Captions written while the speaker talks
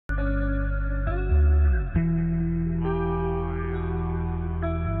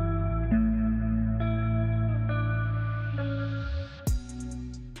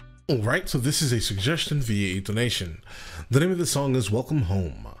Alright, so this is a suggestion via a donation. The name of the song is Welcome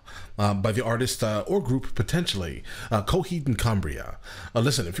Home, by the artist or group, potentially, Coheed and Cambria.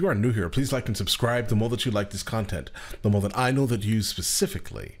 Listen, if you are new here, please like and subscribe. The more that you like this content, the more that I know that you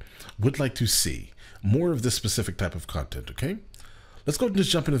specifically would like to see more of this specific type of content, okay? Let's go ahead and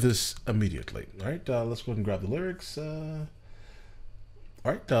just jump into this immediately. Alright, let's go ahead and grab the lyrics.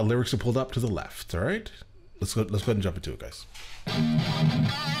 Alright, lyrics are pulled up to the left, alright? Let's go ahead and jump into it, guys.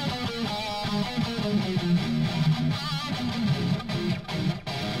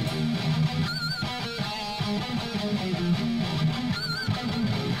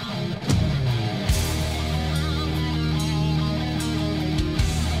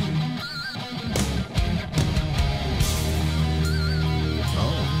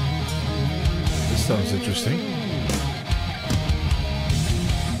 Oh, this sounds interesting.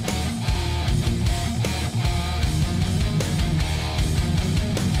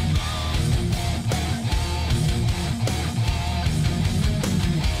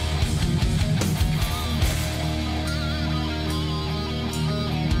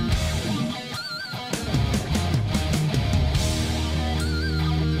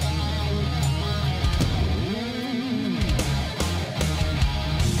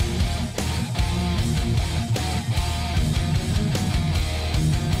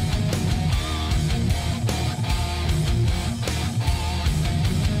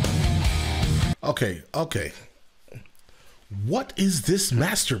 Okay. What is this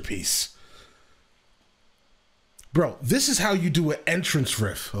masterpiece? Bro, this is how you do an entrance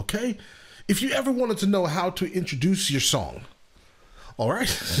riff, okay? If you ever wanted to know how to introduce your song, all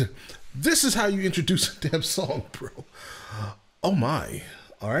right? This is how you introduce a damn song, bro. Oh my.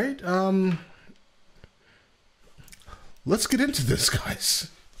 All right. Let's get into this, guys.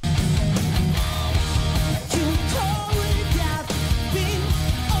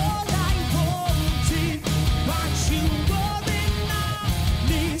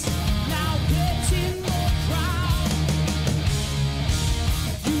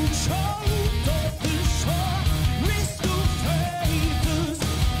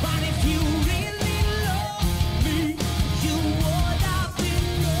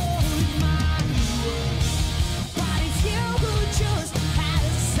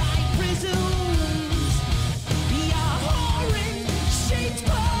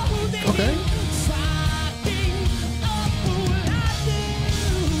 Okay.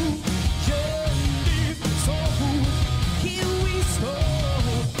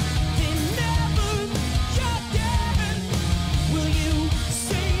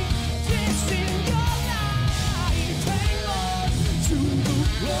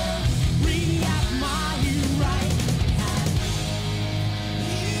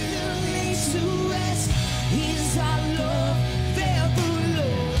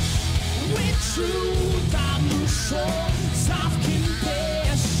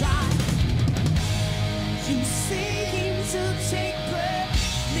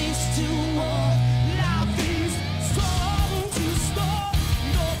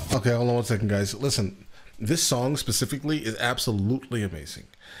 Okay, hold on one second, guys. Listen, this song specifically is absolutely amazing.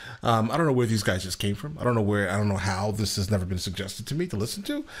 I don't know where these guys just came from. I don't know how this has never been suggested to me to listen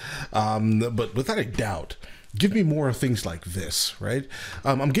to. But without a doubt, give me more things like this, right?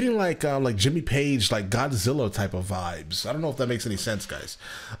 I'm getting like Jimmy Page, like Godzilla type of vibes. I don't know if that makes any sense, guys.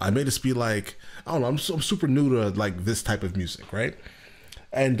 I made this be like, I don't know, I'm super new to like this type of music, right?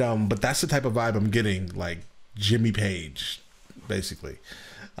 And but that's the type of vibe I'm getting, like Jimmy Page, basically.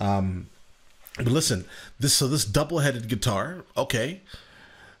 But listen, this double-headed guitar, okay,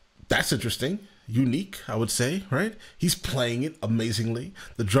 that's interesting, unique, I would say, right? He's playing it amazingly.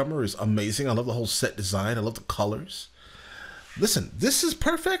 The drummer is amazing. I love the whole set design. I love the colors. Listen, this is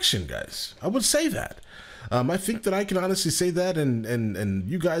perfection, guys. I would say that. I think that I can honestly say that, and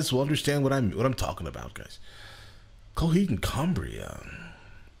you guys will understand what I'm talking about, guys. Coheed and Cambria.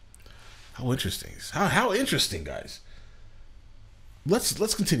 How interesting. How interesting, guys.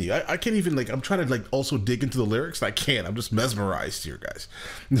 Let's continue. I can't even, like, I'm trying to like also dig into the lyrics. I can't. I'm just mesmerized here, guys.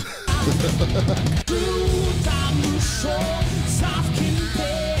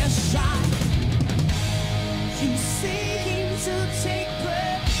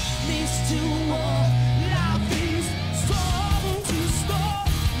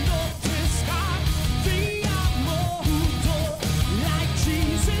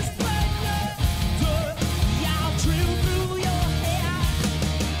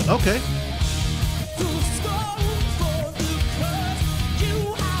 Okay.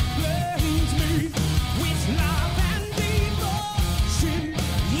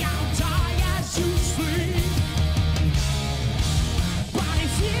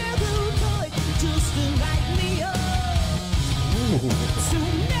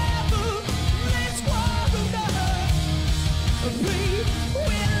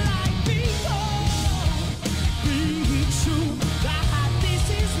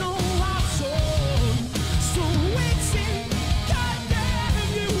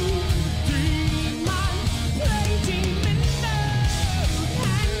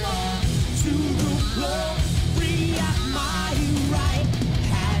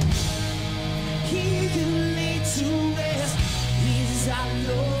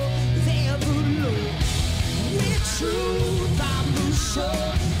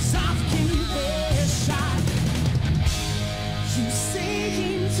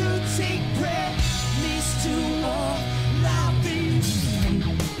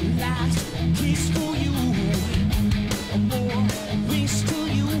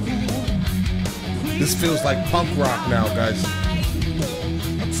 This feels like punk rock now, guys.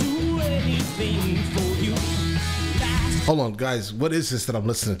 Hold on, guys. What is this that I'm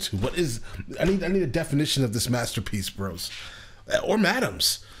listening to? What is? I need a definition of this masterpiece, bros, or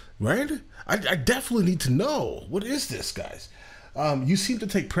madams, right? I definitely need to know. What is this, guys? You seem to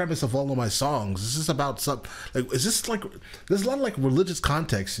take premise of all of my songs. Is this about some like? Is this like? There's a lot of like religious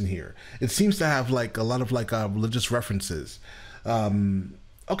context in here. It seems to have like a lot of like religious references.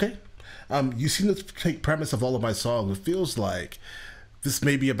 Okay. You seem to take premise of all of my songs. It feels like this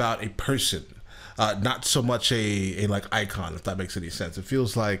may be about a person, not so much a like icon, if that makes any sense. It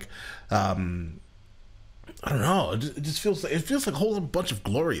feels like I don't know. It just feels like a whole bunch of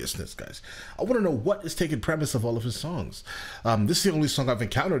gloriousness, guys. I want to know what is taking premise of all of his songs. This is the only song I've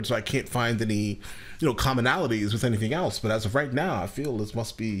encountered, so I can't find any commonalities with anything else. But as of right now, I feel this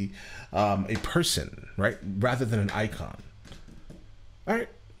must be a person, right, rather than an icon. All right.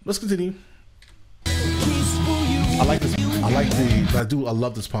 Let's continue. I like this. I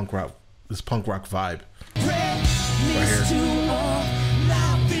love this punk rock vibe right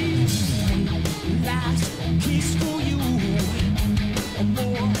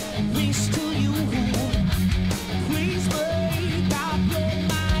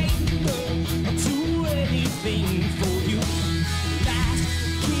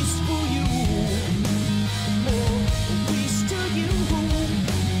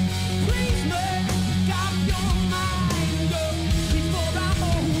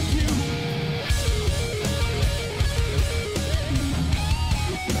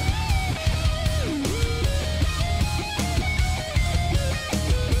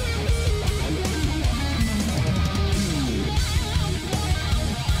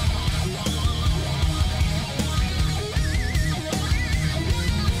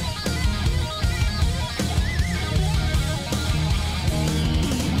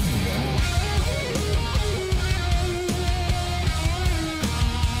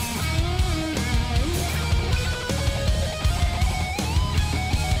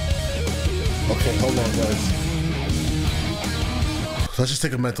Okay, hold on, guys. Let's just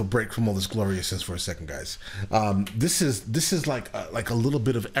take a mental break from all this gloriousness for a second, guys. This is like a little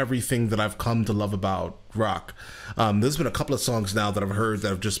bit of everything that I've come to love about rock. There's been a couple of songs now that I've heard that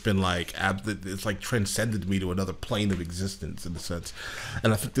have just been like, it's like transcended me to another plane of existence in a sense.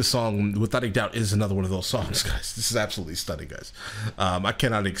 And I think this song, without a doubt, is another one of those songs, guys. This is absolutely stunning, guys. I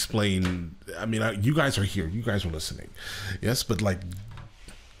cannot explain. I mean, you guys are here. You guys are listening. Yes, but like,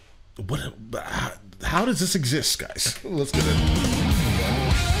 how does this exist, guys? Let's get it.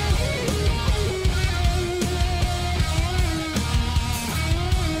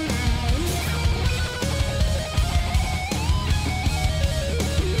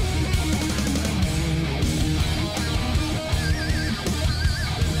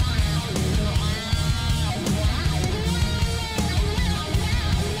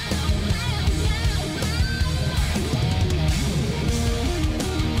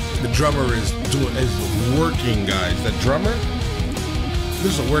 Drummer is working, guys. The drummer, this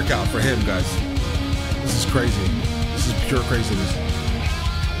is a workout for him, guys. This is crazy. This is pure craziness.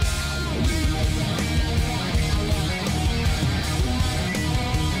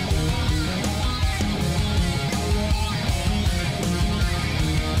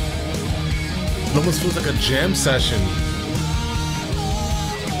 It almost feels like a jam session.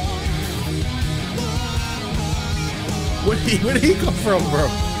 Where did he come from, bro?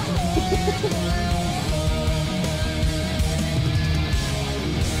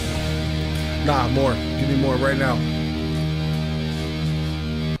 Nah, more. Give me more right now.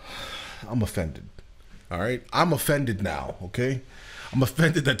 I'm offended. All right? I'm offended now, okay? I'm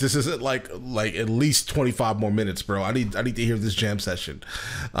offended that this isn't like at least 25 more minutes, bro. I need to hear this jam session.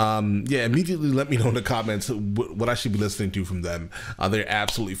 Yeah, immediately let me know in the comments what I should be listening to from them. They're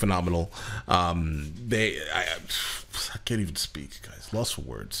absolutely phenomenal. I can't even speak, guys. Lost for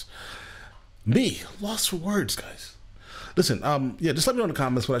words. Lost for words, guys. Listen, yeah, just let me know in the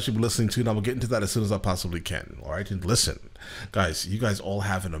comments what I should be listening to, and I will get into that as soon as I possibly can. All right, and listen, guys, you guys all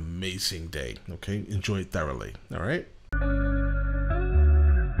have an amazing day. Okay, enjoy it thoroughly. All right.